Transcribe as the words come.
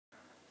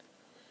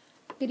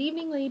Good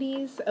evening,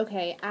 ladies.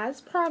 Okay, as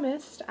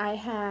promised, I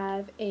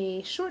have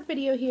a short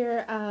video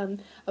here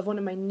of one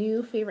of my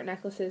new favorite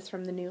necklaces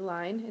from the new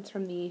line. It's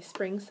from the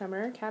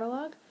Spring-Summer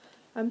catalog.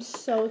 I'm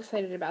so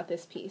excited about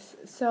this piece.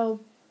 So,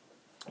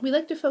 we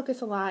like to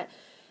focus a lot,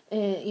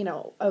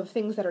 of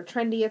things that are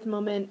trendy at the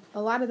moment.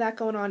 A lot of that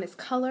going on is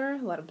color,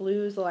 a lot of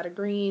blues, a lot of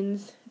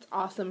greens. It's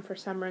awesome for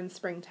summer and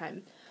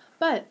springtime.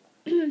 But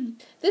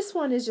this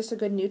one is just a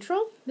good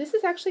neutral. This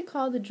is actually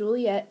called the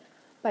Juliet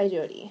by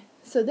Jody.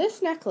 So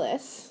this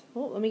necklace,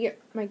 let me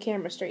get my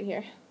camera straight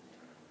here.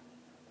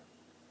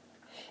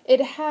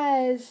 It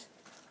has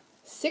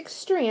 6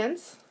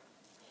 strands,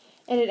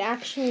 and it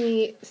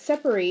actually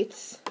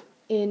separates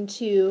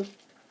into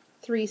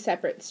 3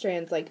 separate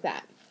strands like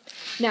that.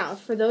 Now,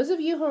 for those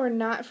of you who are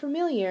not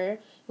familiar,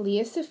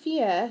 Leah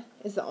Sophia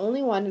is the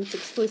only one, and it's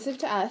exclusive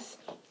to us,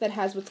 that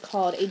has what's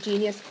called a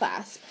genius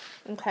clasp,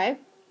 okay?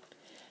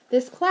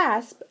 This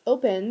clasp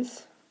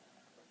opens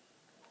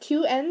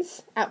 2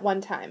 ends at one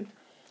time.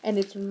 And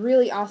it's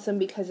really awesome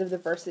because of the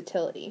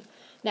versatility.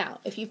 Now,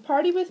 if you've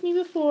partied with me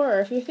before,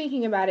 or if you're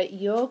thinking about it,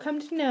 you'll come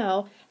to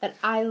know that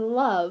I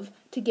love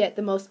to get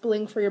the most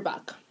bling for your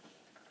buck.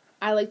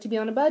 I like to be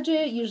on a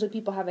budget. Usually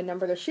people have a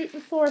number they're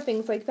shooting for,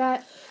 things like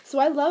that. So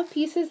I love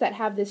pieces that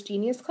have this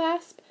genius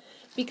clasp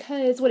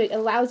because what it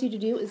allows you to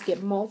do is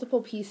get multiple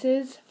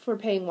pieces for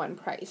paying one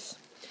price.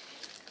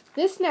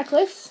 This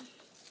necklace,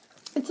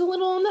 it's a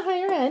little on the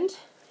higher end.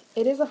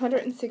 It is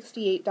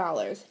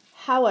 $168.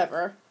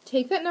 However,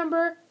 take that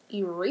number,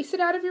 erase it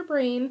out of your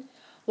brain.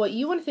 What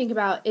you want to think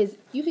about is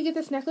you could get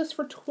this necklace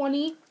for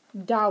 $20.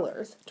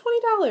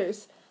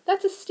 $20.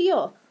 That's a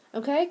steal,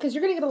 okay? Because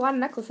you're going to get a lot of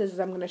necklaces, as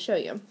I'm going to show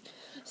you.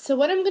 So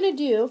what I'm going to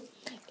do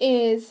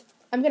is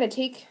I'm going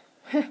to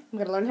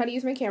learn how to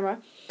use my camera.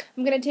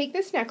 I'm going to take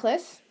this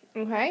necklace,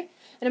 okay?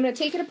 And I'm going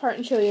to take it apart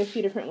and show you a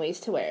few different ways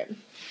to wear it.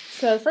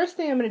 So the first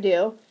thing I'm going to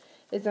do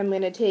is I'm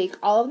going to take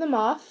all of them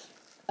off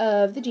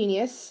of the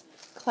Genius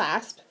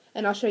clasp,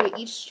 and I'll show you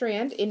each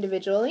strand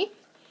individually.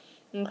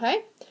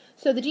 Okay?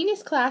 So the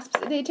Genius clasps,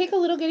 they take a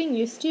little getting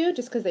used to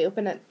just because they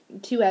open at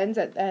 2 ends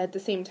at the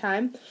same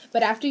time.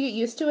 But after you get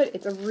used to it,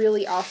 it's a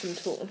really awesome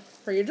tool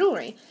for your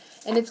jewelry.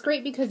 And it's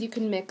great because you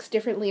can mix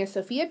different Leah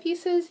Sophia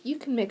pieces. You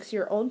can mix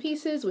your own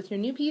pieces with your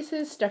new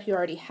pieces, stuff you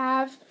already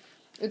have.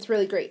 It's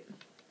really great.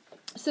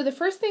 So the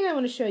first thing I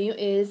want to show you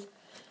is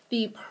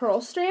the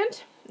pearl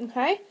strand.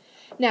 Okay?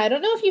 Now, I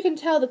don't know if you can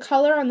tell the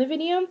color on the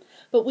video,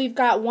 but we've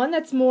got one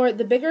that's more,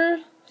 the bigger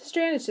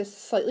strand is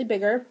just slightly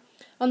bigger.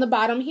 On the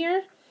bottom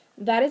here,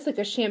 that is like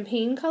a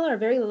champagne color, a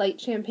very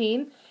light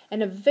champagne,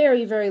 and a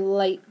very, very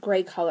light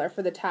gray color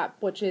for the top,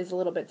 which is a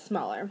little bit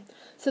smaller.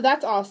 So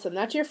that's awesome.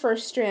 That's your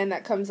first strand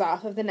that comes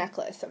off of the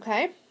necklace,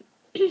 okay?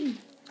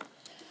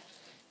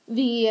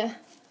 The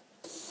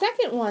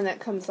second one that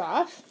comes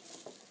off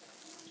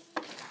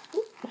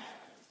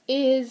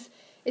is,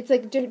 it's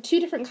like 2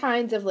 different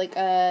kinds of like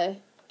a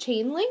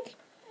chain link.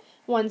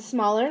 One's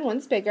smaller and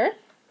one's bigger,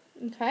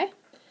 okay?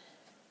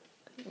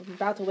 I'm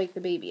about to wake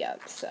the baby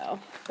up, so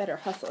better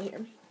hustle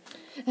here.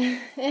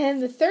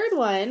 And the third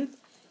one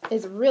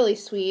is really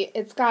sweet.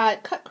 It's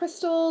got cut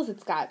crystals,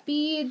 it's got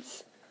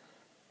beads.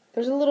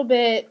 There's a little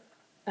bit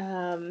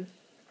of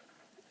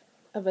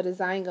a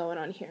design going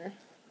on here.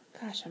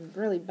 Gosh, I'm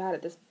really bad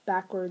at this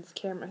backwards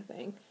camera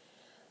thing.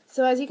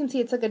 So as you can see,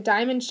 it's like a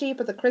diamond shape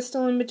with a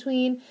crystal in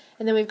between,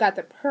 and then we've got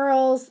the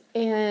pearls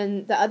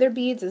and the other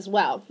beads as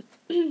well.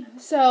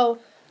 So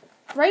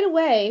right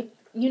away,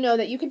 you know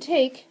that you could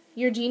take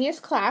your Genius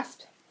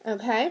clasp,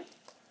 okay,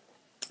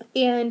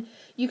 and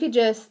you could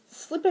just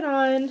slip it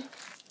on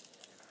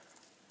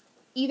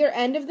either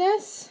end of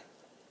this,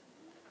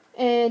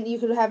 and you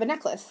could have a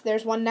necklace.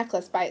 There's one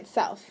necklace by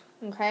itself,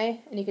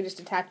 okay, and you can just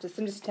attach this.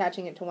 I'm just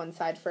attaching it to one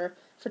side for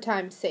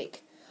time's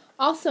sake.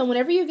 Also,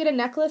 whenever you get a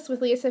necklace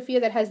with Leah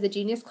Sophia that has the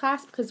Genius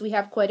clasp, because we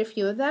have quite a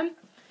few of them,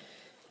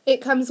 it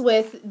comes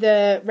with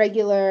the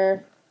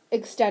regular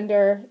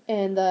extender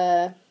and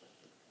the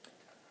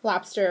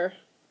lobster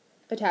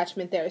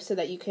attachment there so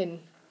that you can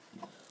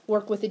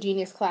work with the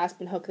Genius clasp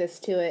and hook this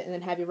to it and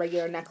then have your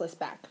regular necklace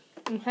back.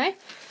 Okay?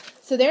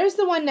 So there's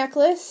the one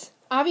necklace.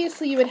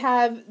 Obviously you would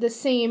have the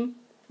same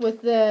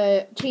with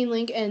the chain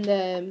link and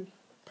the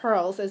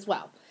pearls as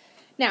well.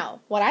 Now,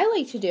 what I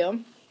like to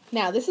do,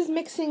 now this is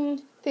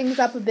mixing things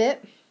up a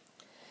bit.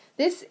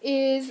 This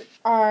is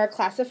our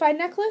classified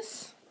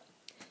necklace.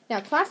 Now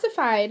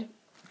classified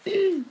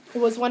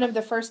was one of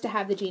the first to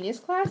have the Genius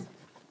clasp.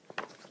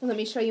 Let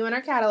me show you in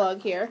our catalog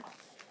here.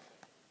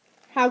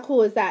 How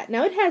cool is that?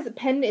 Now it has a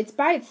pendant. It's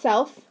by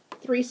itself,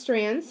 3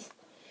 strands,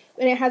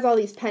 and it has all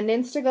these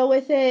pendants to go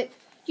with it.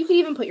 You could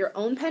even put your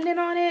own pendant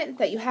on it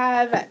that you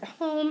have at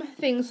home,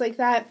 things like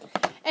that.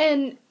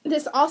 And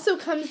this also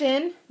comes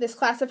in, this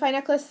classified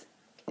necklace,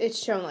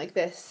 it's shown like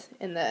this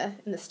in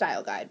the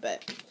style guide,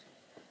 but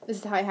this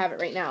is how I have it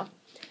right now.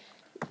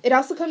 It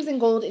also comes in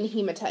gold and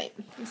hematite.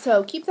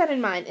 So keep that in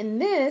mind. And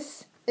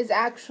this is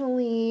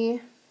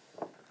actually,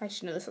 I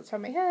should know this off the top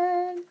of my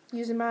head,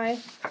 using my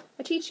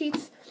cheat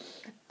sheets.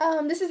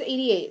 This is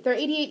 88. They're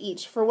 88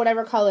 each for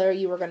whatever color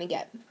you were going to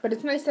get. But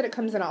it's nice that it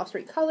comes in all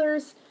 3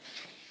 colors.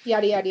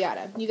 Yada, yada,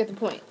 yada. You get the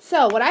point.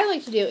 So, what I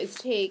like to do is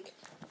take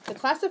the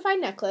classified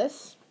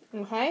necklace,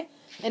 okay?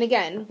 And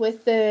again,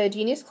 with the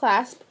Genius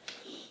clasp,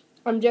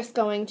 I'm just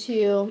going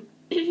to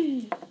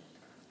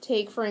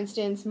take, for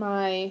instance,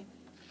 my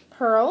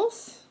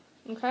pearls,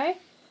 okay?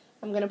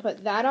 I'm going to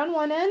put that on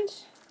one end.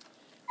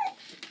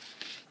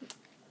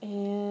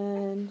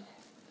 And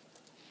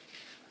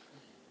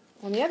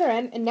on the other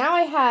end. And now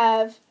I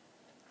have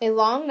a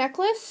long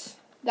necklace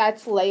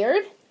that's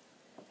layered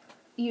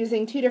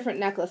using 2 different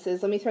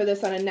necklaces. Let me throw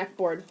this on a neck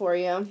board for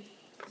you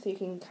so you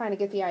can kind of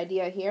get the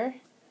idea here.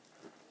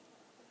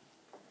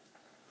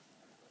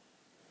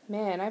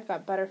 Man, I've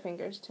got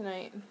butterfingers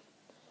tonight.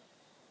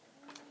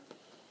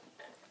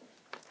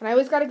 And I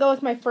always got to go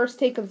with my first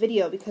take of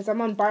video because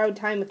I'm on borrowed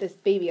time with this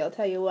baby, I'll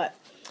tell you what.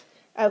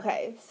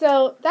 Okay,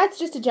 so that's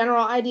just a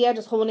general idea,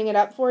 just holding it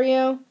up for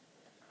you.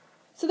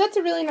 So that's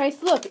a really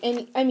nice look.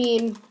 And, I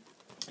mean,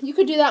 you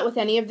could do that with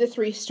any of the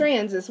 3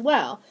 strands as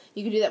well.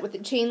 You could do that with the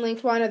chain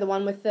linked one or the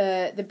one with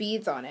the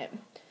beads on it.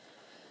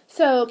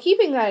 So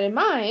keeping that in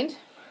mind,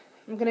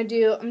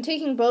 I'm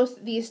taking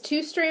both these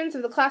 2 strands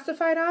of the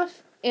classified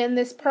off and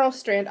this pearl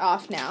strand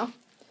off now.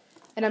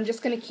 And I'm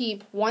just going to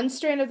keep 1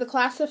 strand of the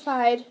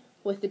classified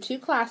with the 2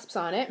 clasps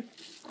on it.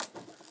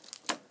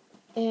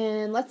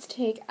 And let's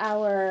take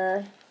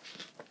our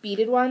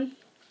beaded one.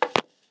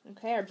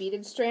 Okay, our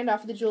beaded strand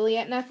off of the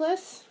Juliet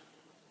necklace.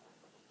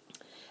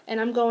 And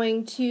I'm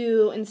going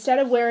to, instead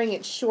of wearing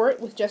it short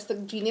with just the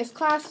Genius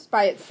clasp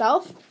by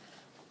itself,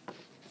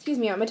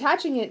 I'm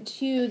attaching it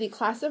to the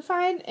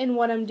classified, and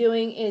what I'm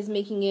doing is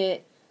making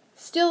it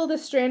still the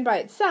strand by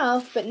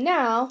itself, but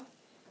now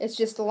it's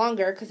just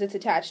longer because it's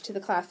attached to the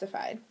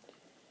classified.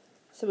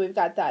 So we've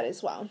got that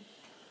as well.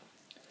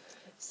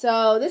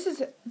 So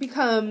this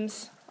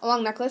becomes a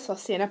long necklace. I'll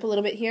stand up a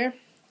little bit here.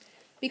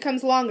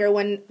 Becomes longer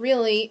when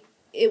really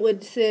it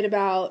would sit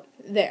about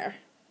there.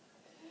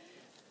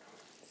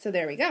 So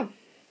there we go.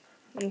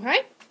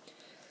 Okay?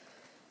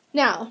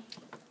 Now,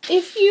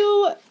 if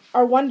you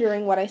are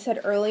wondering what I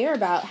said earlier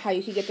about how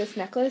you could get this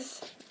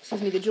necklace,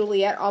 the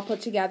Juliet all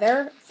put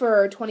together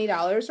for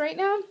 $20 right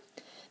now,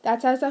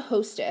 that's as a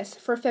hostess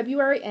for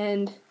February,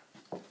 and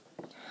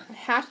I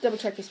have to double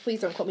check this, please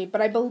don't quote me,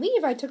 but I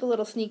believe I took a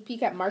little sneak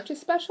peek at March's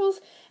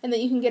specials, and that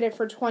you can get it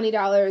for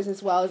 $20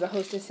 as well as a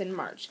hostess in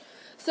March.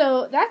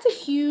 So that's a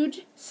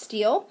huge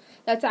steal.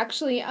 That's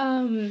actually,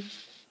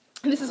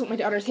 this is what my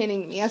daughter's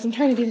handing me as I'm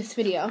trying to do this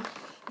video.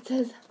 It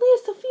says, Leah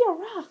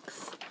Sophia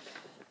rocks.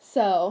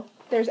 So,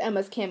 there's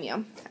Emma's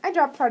cameo. I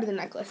dropped part of the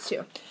necklace,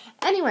 too.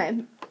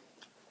 Anyway,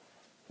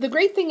 the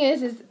great thing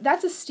is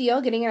that's a steal,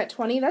 getting it at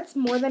 $20. That's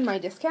more than my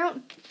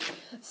discount.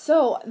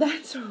 So,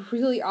 that's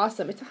really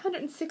awesome. It's a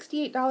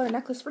 $168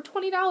 necklace for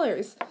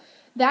 $20.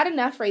 That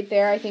enough right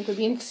there, I think, would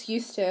be an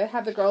excuse to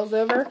have the girls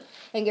over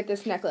and get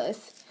this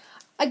necklace.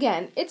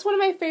 Again, it's one of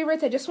my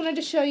favorites. I just wanted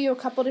to show you a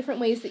couple different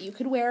ways that you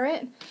could wear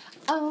it.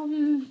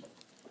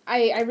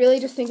 I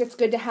really just think it's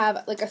good to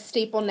have like a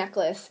staple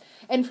necklace.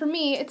 And for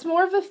me, it's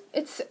more of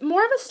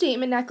a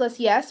statement necklace,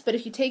 yes, but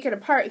if you take it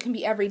apart, it can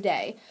be every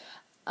day.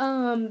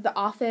 The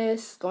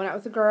office, going out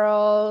with the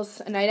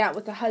girls, a night out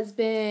with the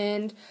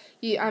husband.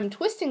 I'm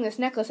twisting this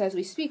necklace as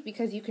we speak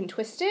because you can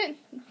twist it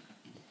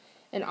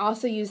and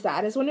also use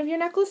that as one of your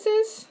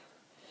necklaces.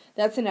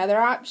 That's another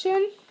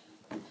option.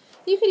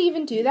 You could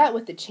even do that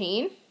with the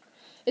chain.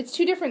 It's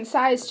 2 different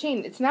size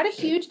chain. It's not a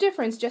huge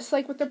difference, just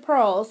like with the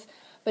pearls,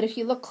 but if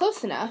you look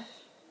close enough,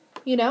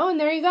 and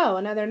there you go,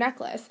 another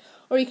necklace.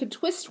 Or you could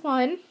twist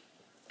one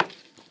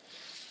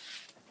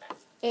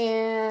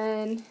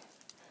and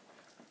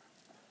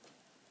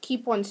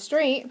keep one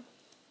straight.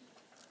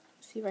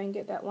 See if I can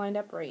get that lined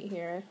up right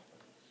here.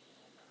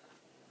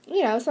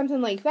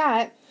 Something like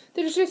that.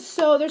 There's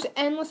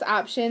endless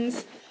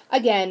options.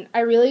 Again,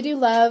 I really do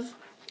love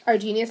our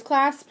Genius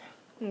clasp.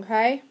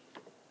 Okay?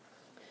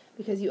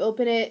 Because you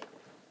open it,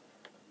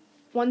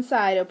 one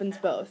side opens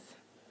both.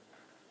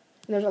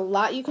 And there's a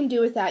lot you can do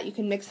with that. You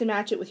can mix and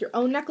match it with your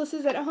own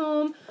necklaces at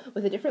home,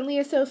 with a different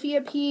Leah Sophia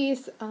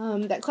piece.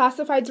 That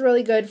classified's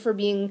really good for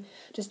being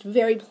just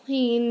very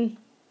plain,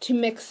 to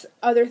mix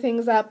other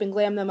things up and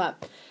glam them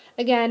up.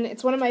 Again,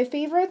 it's one of my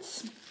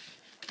favorites.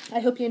 I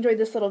hope you enjoyed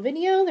this little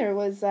video. There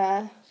was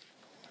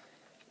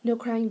no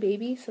crying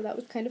baby, so that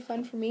was kind of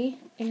fun for me.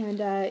 And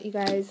you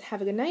guys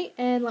have a good night,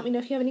 and let me know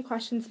if you have any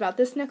questions about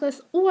this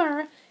necklace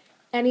or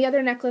any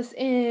other necklace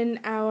in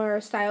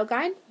our style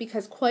guide,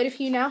 because quite a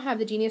few now have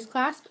the Genius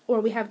clasp, or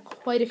we have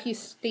quite a few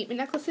statement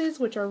necklaces,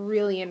 which are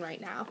really in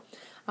right now.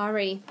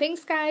 Alrighty,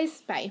 thanks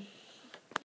guys, bye.